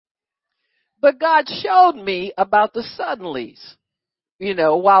But God showed me about the suddenlies,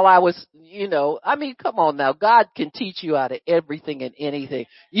 while I was, I mean, come on now. God can teach you out of everything and anything.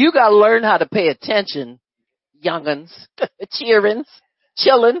 You got to learn how to pay attention, young'uns, cheerins,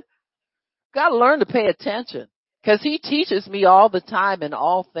 chillin'. Got to learn to pay attention because he teaches me all the time in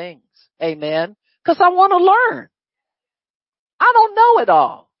all things. Amen. Because I want to learn. I don't know it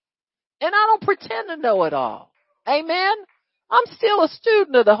all. And I don't pretend to know it all. Amen. I'm still a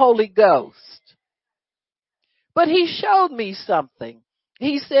student of the Holy Ghost. But he showed me something.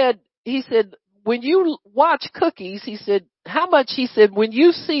 He said, when you watch cookies, he said, when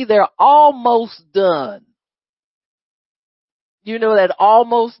you see they're almost done, that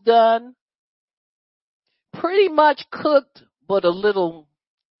almost done, pretty much cooked, but a little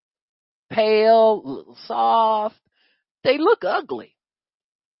pale, a little soft. They look ugly.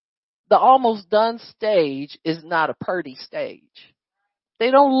 The almost done stage is not a pretty stage. They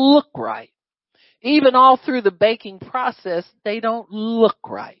don't look right. Even all through the baking process, they don't look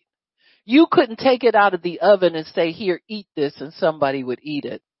right. You couldn't take it out of the oven and say, here, eat this, and somebody would eat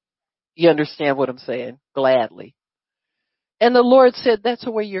it. You understand what I'm saying? Gladly. And the Lord said, that's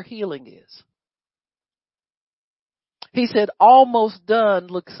where your healing is. He said, almost done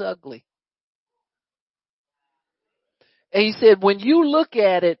looks ugly. And he said, when you look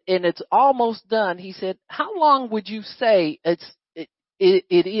at it and it's almost done, he said, how long would you say it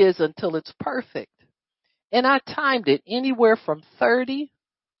is until it's perfect? And I timed it anywhere from 30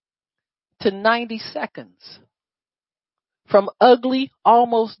 to 90 seconds. From ugly,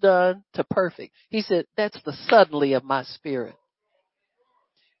 almost done, to perfect. He said, that's the suddenly of my spirit.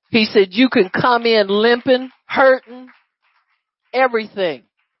 He said, you can come in limping, hurting, everything.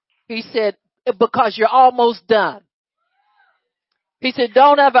 He said, because you're almost done. He said,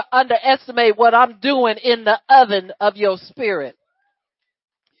 don't ever underestimate what I'm doing in the oven of your spirit.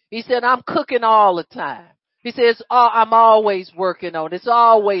 He said, I'm cooking all the time. He says, I'm always working on it. It's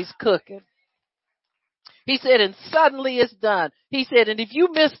always cooking. He said, and suddenly it's done. He said, and if you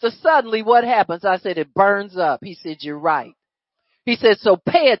miss the suddenly, what happens? I said, it burns up. He said, you're right. He said, so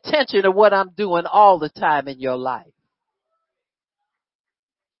pay attention to what I'm doing all the time in your life.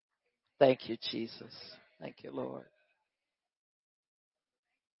 Thank you, Jesus. Thank you, Lord.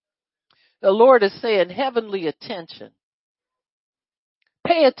 The Lord is saying heavenly attention.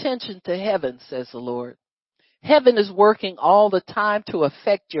 Pay attention to heaven, says the Lord. Heaven is working all the time to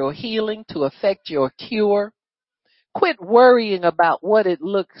affect your healing, to affect your cure. Quit worrying about what it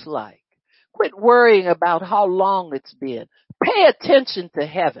looks like. Quit worrying about how long it's been. Pay attention to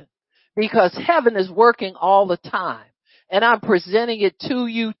heaven because heaven is working all the time. And I'm presenting it to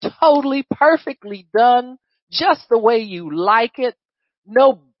you totally, perfectly done, just the way you like it.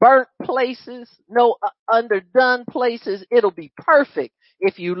 No burnt places, no underdone places. It'll be perfect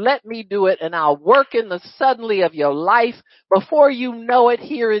if you let me do it, and I'll work in the suddenly of your life. Before you know it,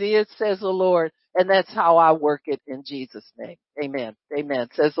 here it is, says the Lord. And that's how I work it in Jesus' name. Amen. Amen,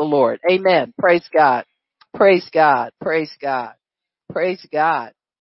 says the Lord. Amen. Praise God. Praise God. Praise God. Praise God.